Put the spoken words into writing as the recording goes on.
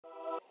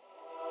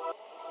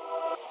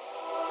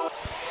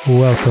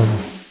Welcome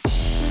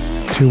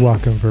to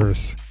Walk in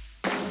Verse.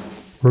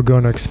 We're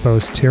going to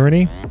expose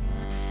tyranny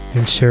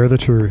and share the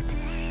truth.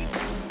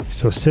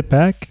 So sit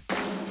back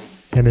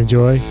and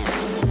enjoy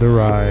the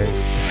ride.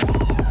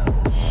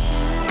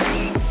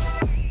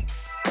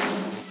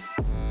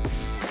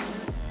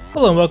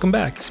 Hello and welcome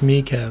back. It's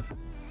me, Kev.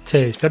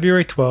 Today is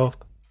February 12th,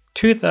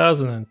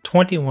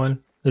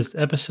 2021. This is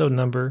episode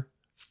number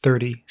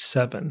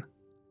 37.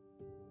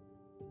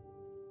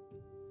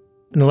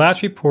 In the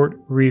last report,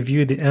 we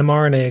reviewed the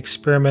mRNA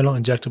experimental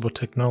injectable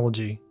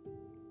technology.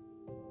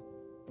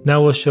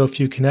 Now we'll show a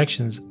few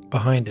connections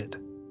behind it.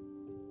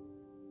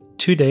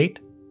 To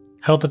date,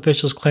 health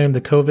officials claim the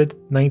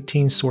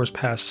COVID-19 source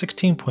passed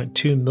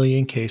 16.2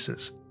 million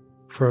cases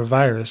for a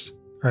virus,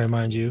 I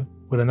remind you,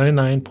 with a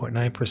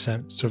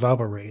 99.9%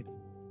 survival rate.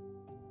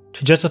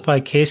 To justify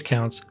case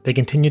counts, they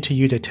continue to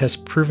use a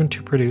test proven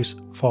to produce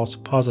false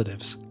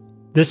positives.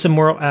 This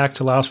immoral act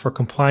allows for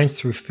compliance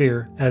through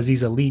fear, as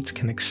these elites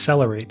can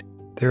accelerate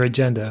their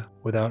agenda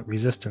without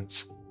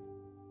resistance.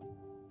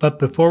 But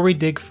before we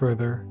dig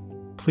further,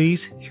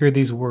 please hear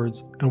these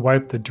words and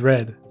wipe the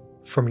dread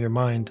from your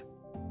mind.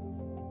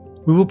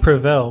 We will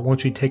prevail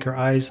once we take our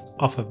eyes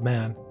off of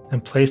man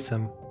and place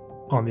them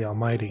on the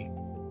Almighty.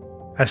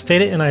 As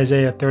stated in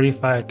Isaiah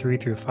 35,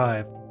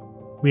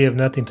 3-5, we have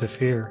nothing to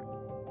fear.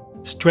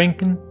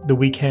 Strengthen the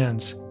weak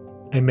hands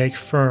and make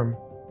firm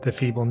the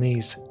feeble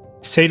knees.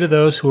 Say to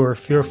those who are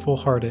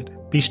fearful-hearted,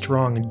 be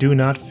strong and do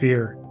not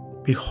fear.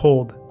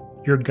 Behold,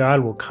 your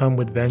God will come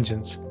with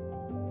vengeance.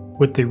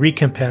 With the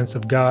recompense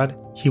of God,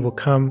 he will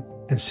come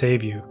and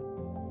save you.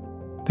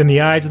 Then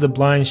the eyes of the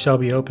blind shall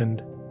be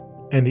opened,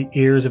 and the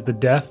ears of the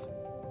deaf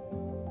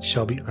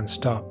shall be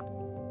unstopped.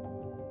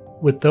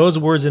 With those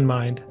words in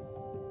mind,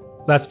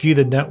 let's view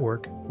the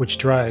network which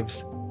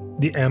drives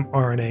the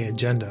mRNA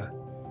agenda.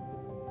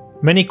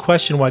 Many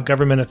question why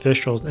government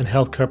officials and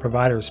healthcare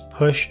providers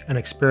push an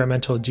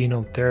experimental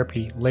genome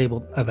therapy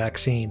labeled a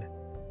vaccine.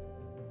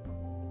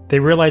 They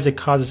realize it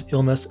causes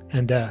illness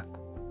and death.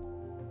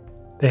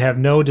 They have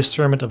no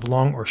discernment of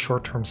long or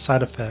short-term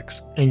side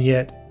effects, and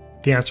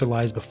yet the answer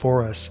lies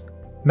before us: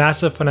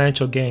 massive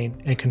financial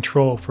gain and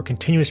control for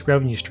continuous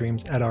revenue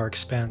streams at our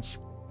expense.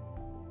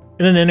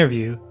 In an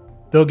interview,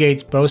 Bill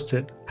Gates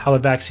boasted how the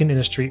vaccine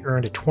industry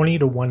earned a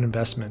 20-to-1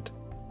 investment.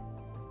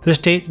 This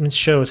statement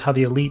shows how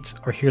the elites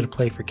are here to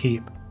play for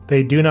keep.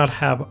 They do not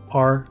have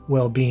our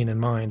well-being in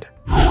mind.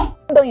 $1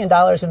 billion in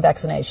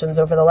vaccinations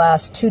over the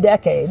last 2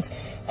 decades,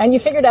 and you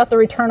figured out the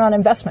return on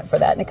investment for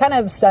that, and it kind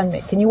of stunned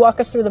me. Can you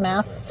walk us through the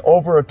math?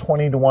 Over a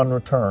 20-to-1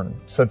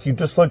 return. So if you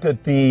just look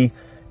at the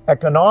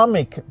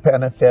economic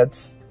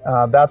benefits,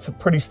 that's a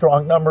pretty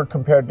strong number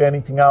compared to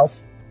anything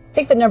else. I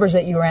think the numbers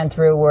that you ran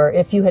through were,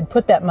 if you had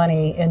put that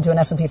money into an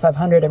S&P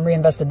 500 and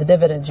reinvested the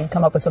dividends, you'd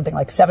come up with something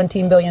like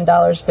 $17 billion,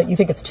 but you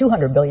think it's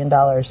 $200 billion.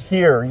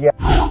 Here,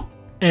 yeah.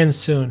 And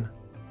soon,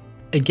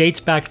 a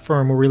Gates-backed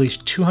firm will release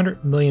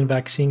 200 million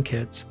vaccine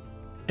kits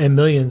and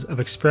millions of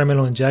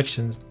experimental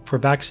injections for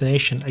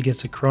vaccination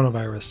against the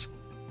coronavirus,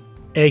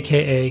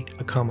 aka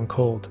a common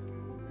cold.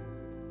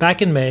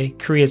 Back in May,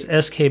 Korea's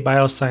SK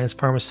Bioscience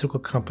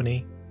pharmaceutical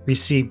company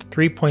received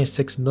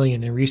 $3.6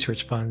 million in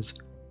research funds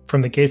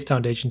from the Gates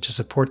Foundation to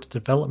support the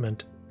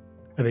development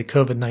of a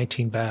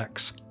COVID-19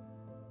 vax.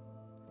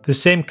 The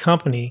same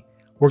company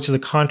works as a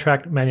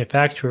contract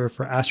manufacturer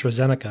for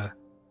AstraZeneca,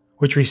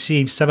 which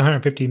received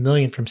 $750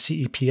 million from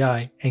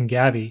CEPI and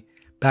Gavi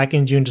back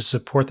in June to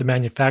support the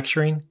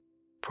manufacturing,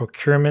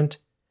 procurement,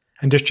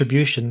 and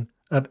distribution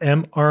of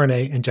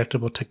mRNA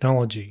injectable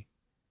technology.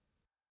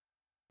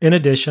 In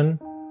addition,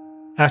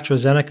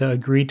 AstraZeneca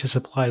agreed to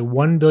supply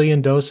 1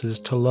 billion doses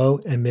to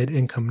low and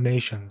mid-income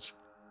nations.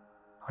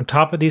 On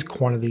top of these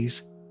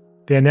quantities,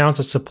 they announced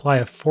a supply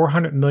of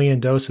 400 million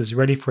doses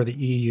ready for the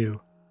EU.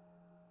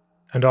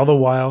 And all the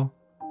while,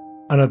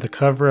 under the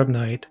cover of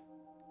night,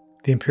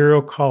 the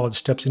Imperial College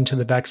steps into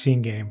the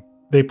vaccine game.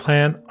 They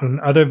plan on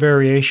another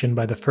variation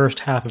by the first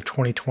half of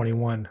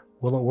 2021.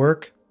 Will it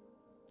work?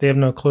 They have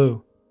no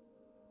clue.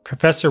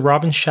 Professor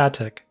Robin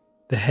Shattuck,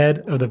 the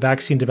head of the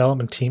vaccine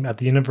development team at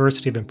the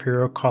University of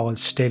Imperial College,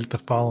 stated the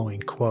following,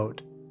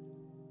 quote,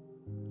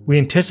 "We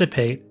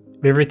anticipate,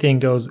 if everything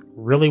goes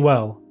really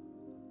well,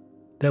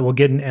 that we'll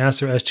get an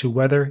answer as to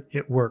whether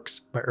it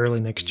works by early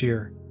next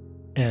year."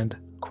 End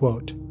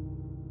quote.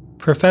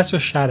 Professor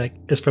Shattuck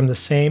is from the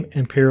same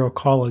Imperial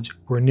College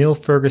where Neil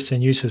Ferguson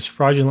uses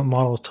fraudulent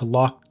models to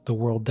lock the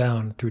world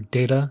down through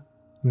data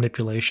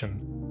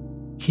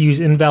manipulation. He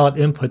used invalid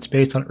inputs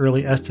based on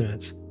early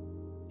estimates.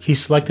 He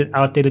selected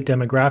outdated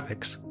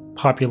demographics,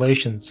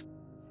 populations,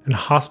 and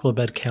hospital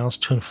bed counts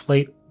to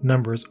inflate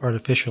numbers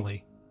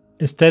artificially.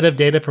 Instead of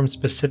data from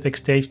specific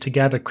states to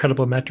gather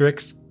credible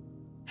metrics,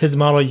 his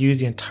model used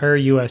the entire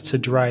US to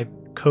drive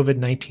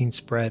COVID-19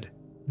 spread.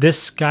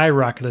 This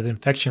skyrocketed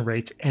infection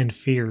rates and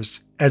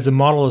fears, as the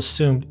model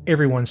assumed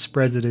everyone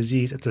spreads the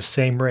disease at the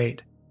same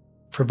rate.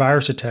 For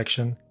virus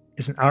detection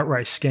is an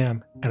outright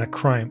scam and a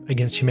crime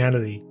against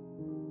humanity.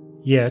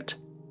 Yet,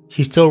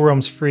 he still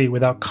roams free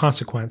without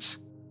consequence.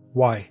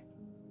 Why?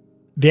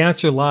 The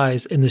answer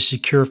lies in the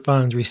secure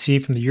funds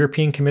received from the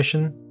European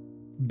Commission,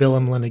 Bill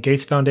and Melinda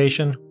Gates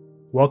Foundation,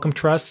 Wellcome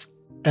Trust,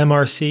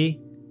 MRC,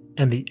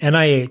 and the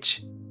NIH,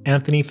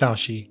 Anthony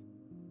Fauci,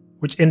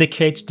 which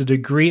indicates the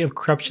degree of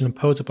corruption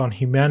imposed upon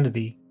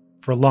humanity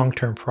for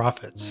long-term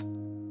profits.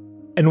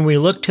 And when we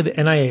look to the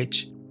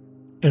NIH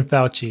and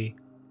Fauci,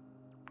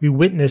 we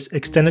witness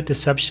extended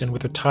deception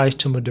with their ties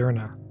to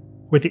Moderna.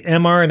 With the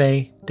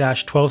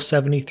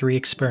mRNA-1273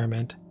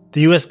 experiment,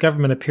 the US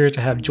government appears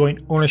to have joint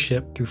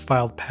ownership through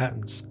filed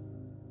patents.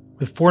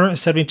 With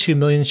 472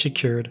 million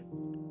secured,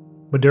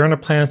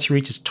 Moderna plans to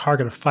reach its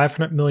target of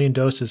 500 million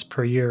doses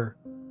per year,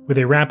 with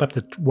a ramp up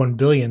to 1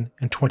 billion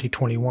in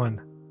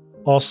 2021.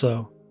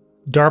 Also,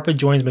 DARPA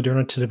joins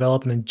Moderna to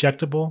develop an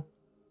injectable,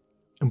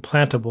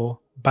 implantable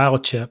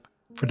biochip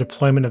for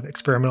deployment of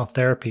experimental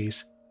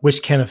therapies,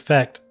 which can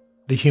affect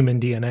the human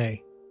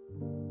DNA.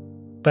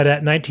 But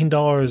at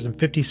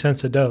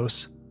 $19.50 a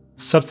dose,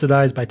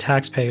 subsidized by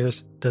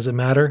taxpayers, does it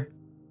matter?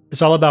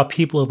 It's all about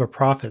people over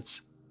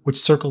profits, which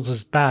circles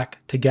us back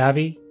to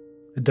Gavi,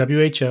 the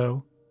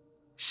WHO,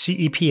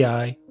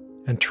 CEPI,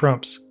 and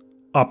Trump's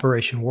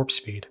Operation Warp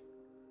Speed.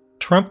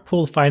 Trump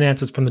pulled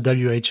finances from the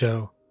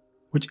WHO,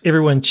 which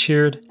everyone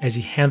cheered as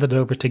he handed it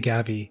over to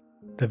Gavi,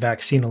 the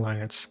Vaccine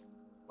Alliance.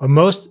 What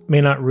most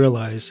may not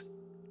realize,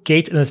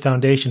 Gates and his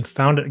foundation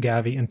founded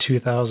Gavi in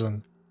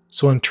 2000.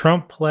 So when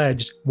Trump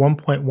pledged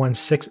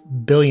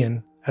 $1.16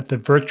 billion at the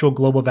virtual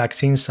Global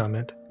Vaccine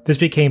Summit, this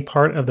became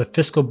part of the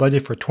fiscal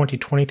budget for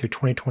 2020 through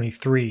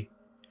 2023,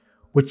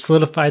 which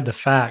solidified the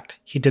fact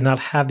he did not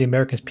have the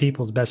American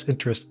people's best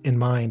interest in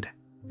mind.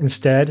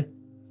 Instead,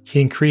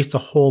 he increased the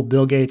hold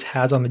Bill Gates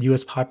has on the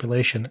US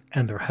population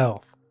and their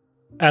health.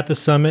 At the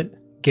summit,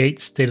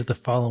 Gates stated the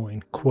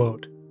following,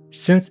 quote,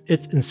 "Since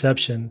its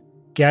inception,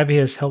 Gavi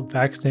has helped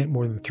vaccinate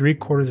more than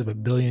 750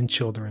 million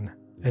children,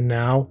 and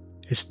now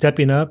it's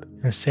stepping up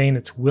and saying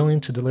it's willing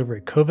to deliver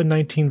a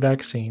COVID-19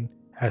 vaccine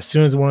as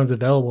soon as one is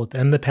available to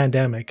end the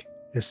pandemic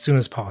as soon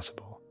as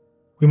possible.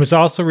 We must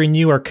also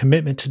renew our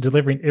commitment to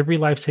delivering every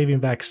life-saving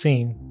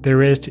vaccine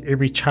there is to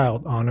every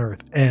child on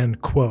Earth,"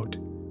 end quote.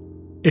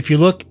 If you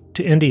look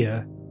to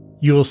India,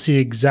 you will see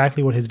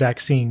exactly what his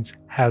vaccines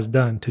has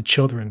done to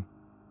children.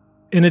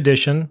 In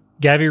addition,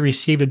 Gavi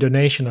received a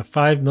donation of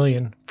 $5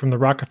 million from the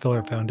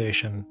Rockefeller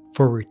Foundation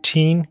for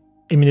routine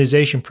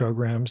immunization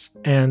programs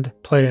and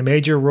play a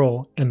major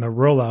role in the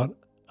rollout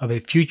of a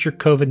future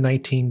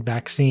COVID-19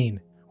 vaccine,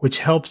 which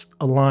helps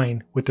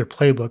align with their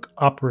playbook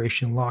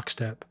Operation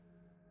Lockstep.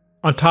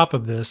 On top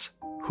of this,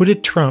 who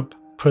did Trump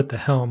put at the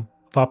helm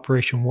of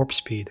Operation Warp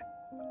Speed?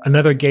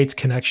 Another Gates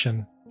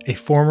connection, a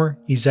former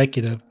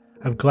executive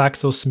of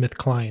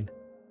GlaxoSmithKline,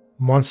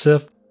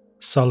 Monsif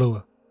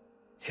Salua.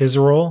 His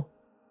role?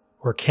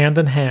 Work hand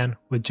in hand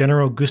with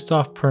General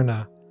Gustav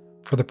Perna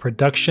for the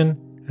production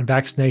and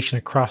vaccination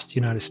across the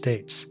United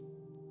States.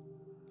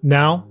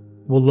 Now,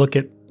 we'll look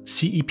at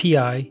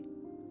CEPI,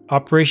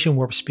 Operation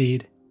Warp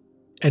Speed,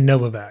 and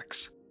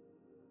Novavax.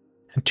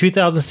 In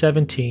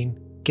 2017,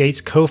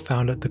 Gates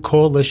co-founded the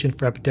Coalition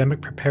for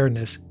Epidemic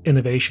Preparedness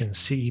Innovation,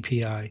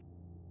 CEPI,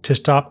 to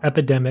stop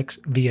epidemics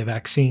via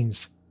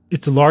vaccines.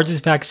 It's the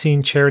largest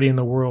vaccine charity in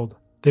the world.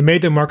 They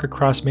made their mark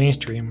across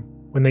mainstream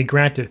when they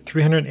granted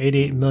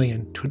 $388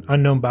 million to an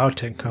unknown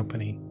biotech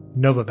company,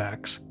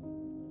 Novavax,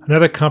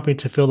 another company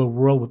to fill the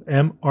world with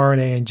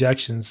mRNA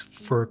injections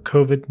for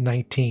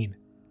COVID-19,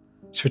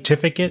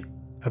 Certificate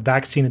of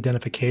Vaccine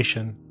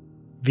Identification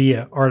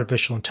via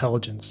Artificial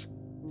Intelligence,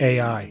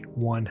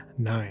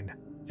 AI-19.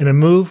 In a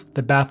move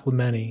that baffled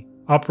many,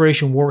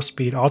 Operation Warp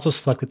Speed also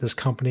selected this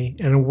company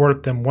and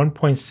awarded them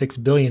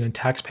 $1.6 billion in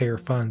taxpayer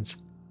funds.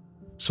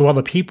 So while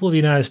the people of the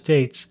United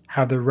States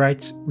have their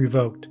rights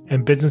revoked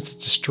and businesses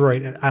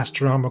destroyed at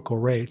astronomical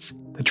rates,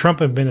 the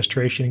Trump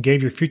administration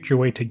gave your future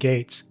away to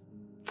Gates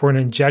for an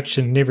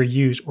injection never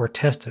used or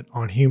tested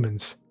on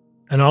humans.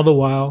 And all the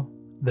while,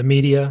 the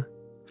media,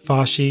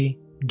 Fauci,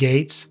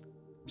 Gates,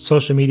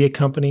 social media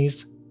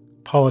companies,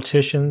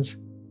 politicians,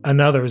 and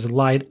others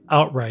lied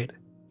outright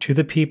to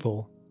the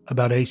people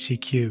about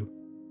HCQ.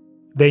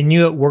 They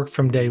knew it worked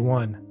from day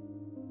one,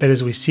 but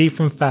as we see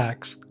from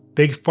facts,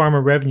 big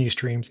pharma revenue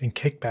streams and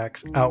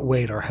kickbacks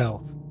outweighed our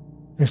health.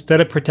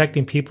 Instead of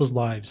protecting people's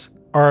lives,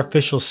 our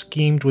officials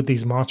schemed with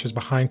these monsters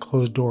behind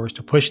closed doors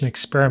to push an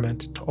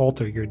experiment to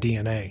alter your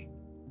DNA.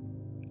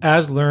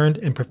 As learned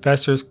in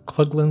Professor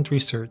Klugland's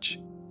research,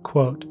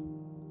 quote,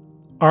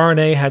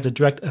 "RNA has a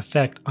direct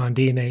effect on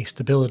DNA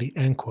stability,"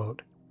 end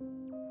quote.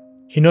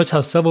 He notes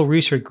how several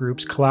research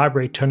groups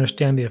collaborate to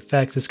understand the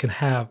effects this can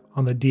have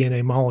on the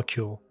DNA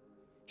molecule.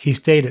 He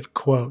stated,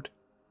 quote,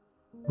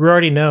 "We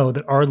already know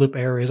that R-loop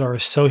areas are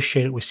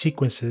associated with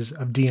sequences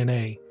of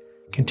DNA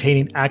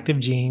containing active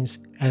genes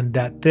and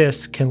that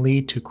this can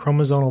lead to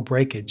chromosomal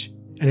breakage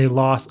and a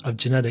loss of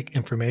genetic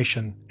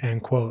information,"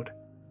 end quote.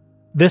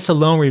 This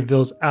alone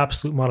reveals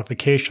absolute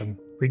modification,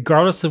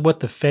 regardless of what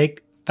the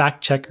fake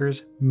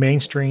fact-checkers,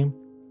 mainstream,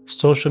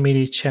 social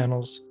media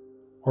channels,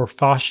 or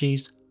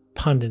Fauci's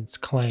pundits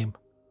claim.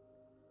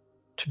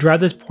 To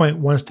drive this point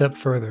one step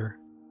further,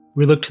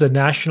 we look to the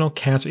National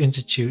Cancer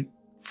Institute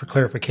for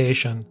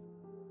clarification.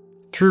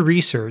 Through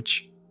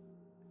research,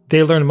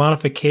 they learned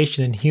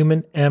modification in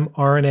human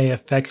mRNA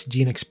affects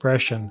gene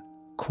expression.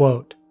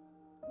 Quote,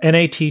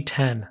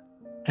 NAT10,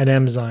 an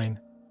enzyme,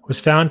 was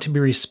found to be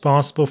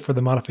responsible for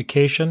the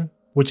modification,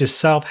 which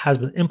itself has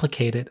been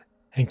implicated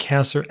in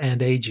cancer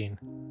and aging.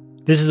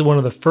 This is one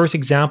of the first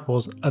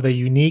examples of a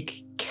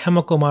unique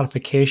chemical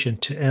modification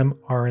to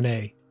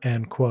mRNA,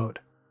 end quote.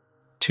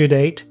 To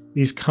date,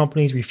 these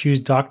companies refuse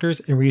doctors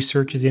and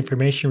researchers the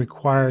information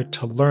required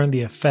to learn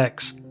the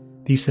effects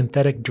these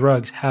synthetic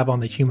drugs have on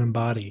the human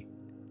body.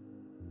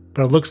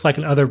 But it looks like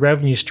another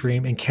revenue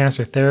stream in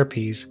cancer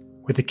therapies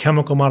with the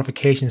chemical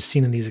modifications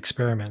seen in these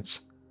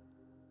experiments.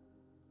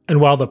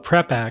 And while the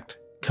PrEP Act,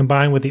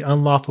 combined with the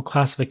unlawful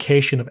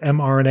classification of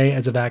mRNA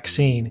as a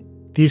vaccine,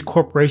 these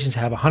corporations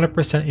have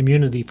 100%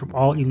 immunity from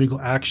all illegal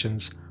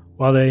actions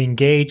while they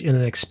engage in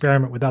an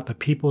experiment without the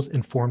people's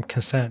informed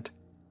consent,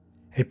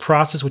 a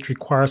process which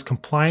requires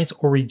compliance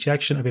or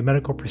rejection of a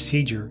medical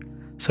procedure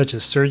such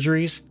as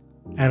surgeries,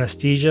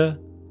 anesthesia,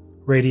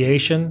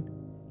 radiation,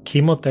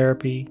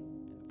 chemotherapy,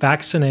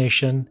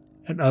 vaccination,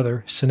 and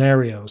other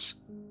scenarios.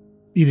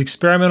 These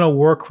experimental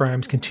war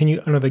crimes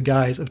continue under the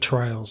guise of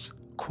trials.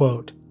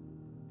 Quote,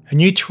 a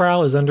new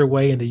trial is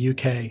underway in the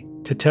UK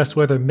to test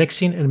whether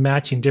mixing and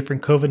matching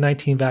different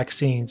COVID-19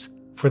 vaccines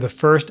for the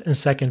first and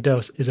second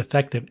dose is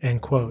effective,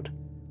 end quote.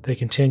 They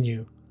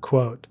continue,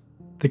 quote,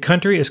 the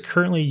country is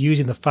currently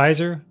using the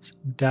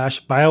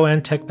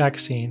Pfizer-BioNTech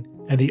vaccine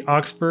and the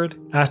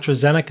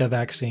Oxford-AstraZeneca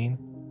vaccine,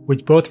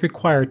 which both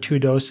require 2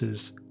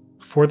 doses.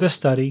 For this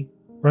study,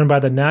 run by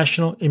the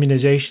National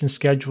Immunization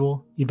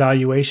Schedule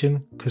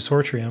Evaluation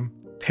Consortium,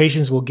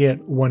 patients will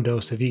get 1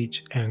 dose of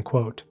each, end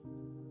quote.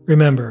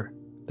 Remember,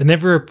 they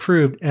never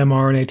approved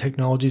mRNA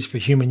technologies for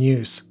human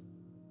use.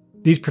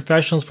 These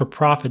professionals for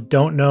profit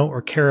don't know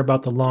or care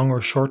about the long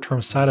or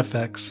short-term side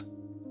effects.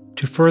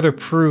 To further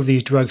prove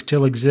these drugs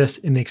still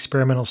exist in the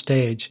experimental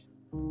stage,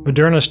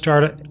 Moderna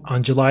started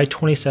on July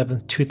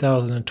 27,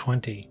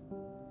 2020,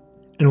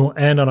 and will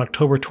end on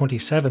October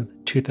 27,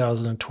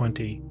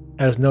 2020,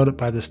 as noted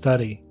by the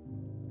study.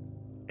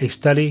 A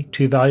study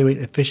to evaluate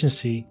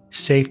efficiency,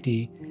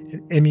 safety,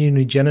 and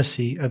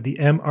immunogenicity of the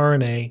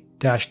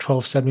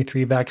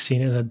mRNA-1273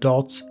 vaccine in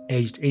adults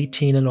aged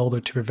 18 and older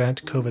to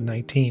prevent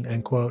COVID-19,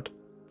 end quote.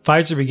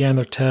 Pfizer began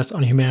their tests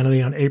on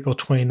humanity on April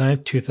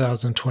 29,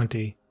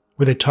 2020,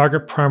 with a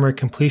target primary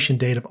completion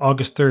date of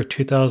August 3,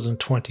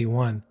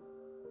 2021,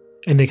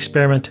 and the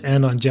experiment to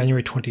end on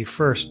January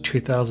 21,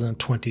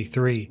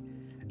 2023,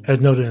 as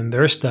noted in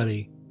their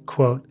study,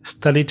 quote,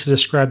 study to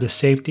describe the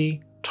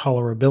safety,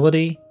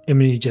 tolerability,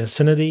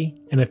 immunogenicity,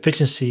 and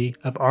efficiency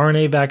of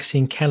RNA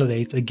vaccine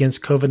candidates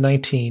against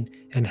COVID-19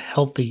 in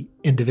healthy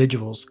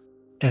individuals,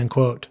 end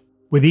quote.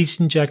 With each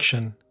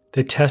injection,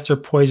 they test their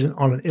poison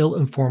on an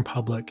ill-informed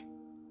public,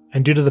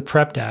 and due to the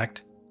PrEP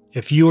Act,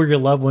 if you or your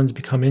loved ones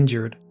become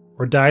injured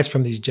or dies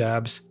from these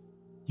jabs,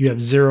 you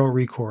have zero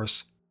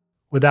recourse.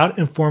 Without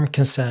informed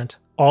consent,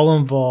 all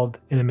involved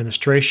in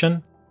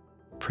administration,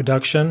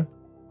 production,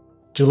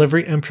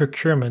 delivery, and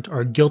procurement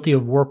are guilty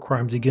of war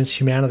crimes against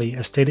humanity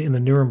as stated in the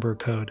Nuremberg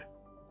Code.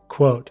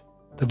 Quote,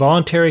 the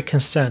voluntary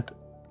consent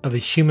of the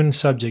human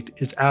subject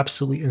is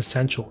absolutely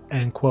essential,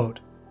 end quote.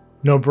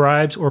 No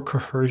bribes or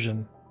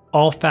coercion.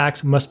 All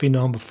facts must be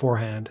known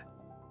beforehand.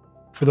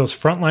 For those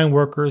frontline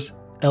workers,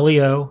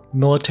 LEO,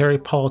 military,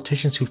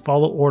 politicians who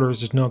follow orders,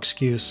 there's no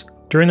excuse.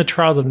 During the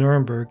trials of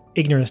Nuremberg,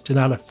 ignorance did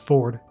not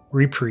afford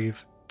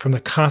reprieve from the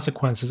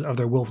consequences of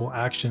their willful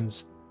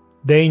actions.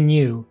 They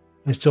knew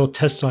and still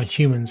tested on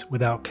humans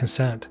without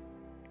consent.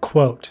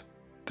 Quote,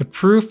 the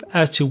proof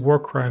as to war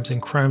crimes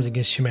and crimes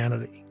against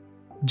humanity.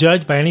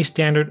 Judged by any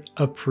standard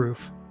of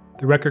proof,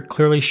 the record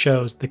clearly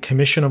shows the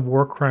commission of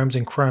war crimes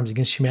and crimes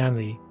against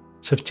humanity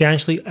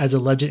substantially as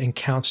alleged in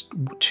counts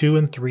 2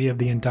 and 3 of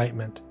the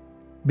indictment.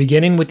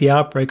 Beginning with the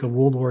outbreak of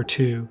World War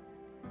II,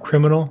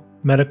 criminal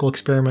medical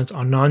experiments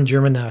on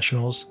non-German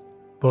nationals,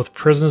 both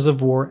prisoners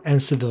of war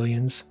and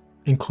civilians,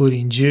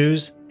 including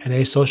Jews and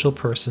asocial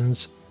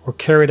persons, were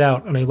carried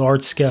out on a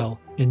large scale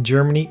in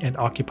Germany and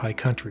occupied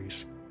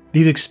countries.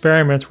 These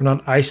experiments were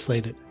not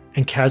isolated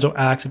and casual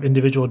acts of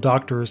individual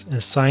doctors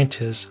and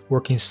scientists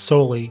working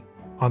solely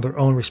on their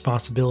own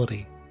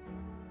responsibility,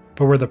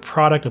 but were the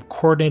product of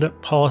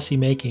coordinated policy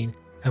making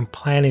and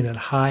planning at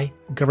high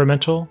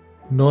governmental,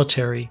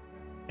 military,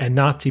 and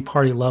Nazi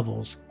party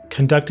levels,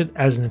 conducted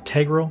as an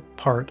integral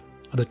part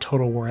of the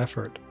total war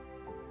effort.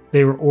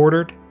 They were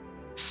ordered,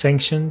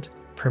 sanctioned,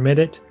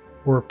 permitted,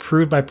 or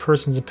approved by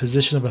persons in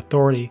position of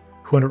authority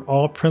who under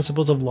all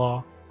principles of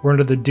law were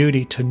under the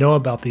duty to know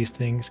about these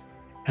things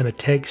and to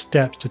take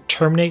steps to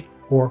terminate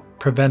or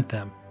prevent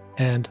them,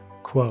 end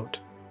quote.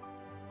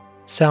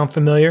 Sound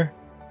familiar?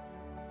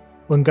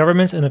 When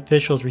governments and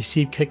officials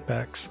receive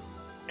kickbacks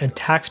and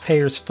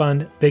taxpayers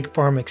fund big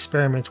pharma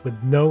experiments with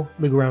no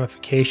legal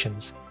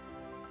ramifications,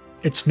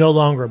 it's no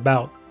longer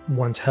about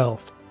one's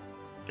health.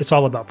 It's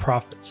all about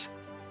profits.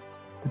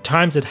 The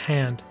time's at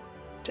hand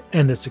to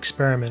end this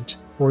experiment,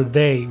 or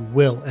they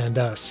will end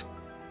us.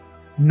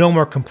 No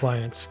more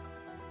compliance.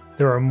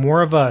 There are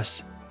more of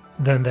us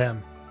than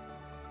them.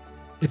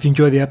 If you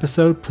enjoy the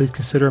episode, please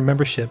consider a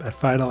membership at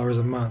 $5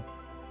 a month.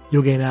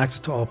 You'll gain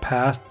access to all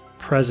past,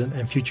 present,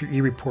 and future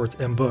e-reports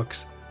and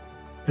books,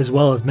 as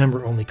well as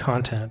member-only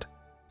content.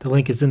 The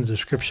link is in the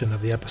description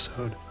of the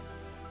episode.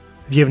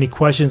 If you have any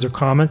questions or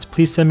comments,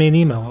 please send me an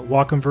email at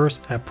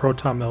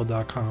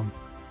walkinverse@protonmail.com.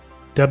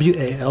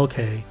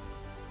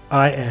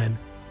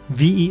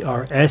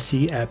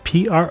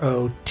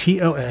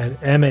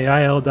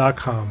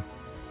 WALKINVERSE@PROTONMAIL.com.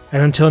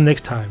 And until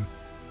next time,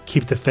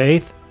 keep the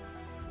faith,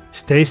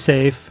 stay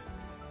safe,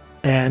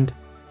 and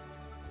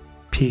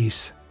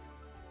peace.